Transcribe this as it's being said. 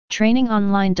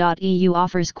Training-Online.eu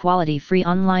offers quality free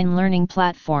online learning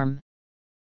platform.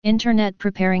 Internet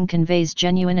preparing conveys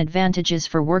genuine advantages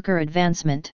for worker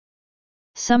advancement.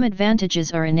 Some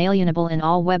advantages are inalienable in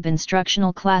all web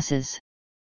instructional classes.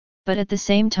 But at the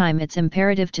same time it's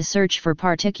imperative to search for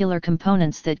particular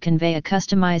components that convey a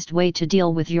customized way to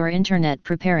deal with your internet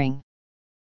preparing.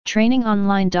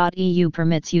 Training-Online.eu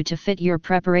permits you to fit your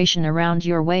preparation around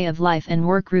your way of life and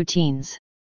work routines.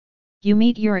 You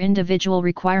meet your individual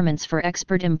requirements for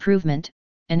expert improvement,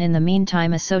 and in the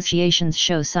meantime associations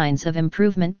show signs of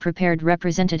improvement prepared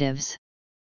representatives.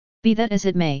 Be that as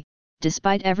it may,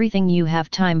 despite everything you have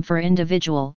time for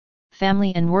individual,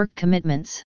 family and work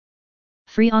commitments.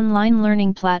 Free online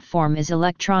learning platform is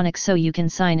electronic so you can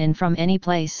sign in from any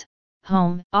place,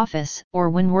 home, office, or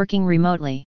when working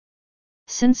remotely.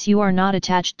 Since you are not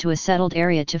attached to a settled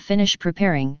area to finish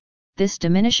preparing, this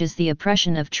diminishes the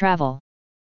oppression of travel.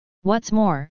 What's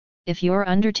more, if your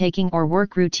undertaking or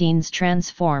work routines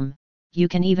transform, you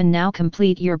can even now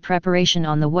complete your preparation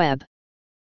on the web.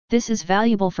 This is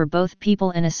valuable for both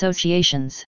people and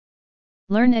associations.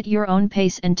 Learn at your own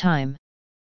pace and time.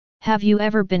 Have you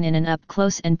ever been in an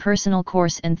up-close and personal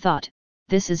course and thought,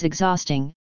 this is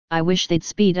exhausting, I wish they'd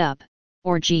speed up,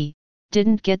 or gee,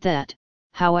 didn't get that,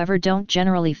 however don't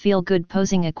generally feel good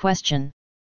posing a question.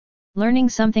 Learning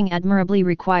something admirably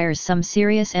requires some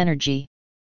serious energy.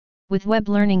 With web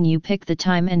learning you pick the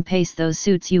time and pace those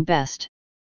suits you best.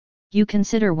 You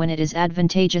consider when it is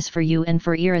advantageous for you and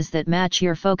for eras that match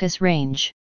your focus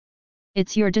range.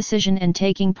 It's your decision and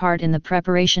taking part in the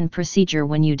preparation procedure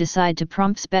when you decide to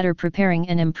prompts better preparing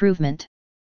and improvement.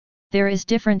 There is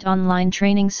different online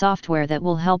training software that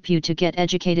will help you to get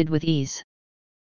educated with ease.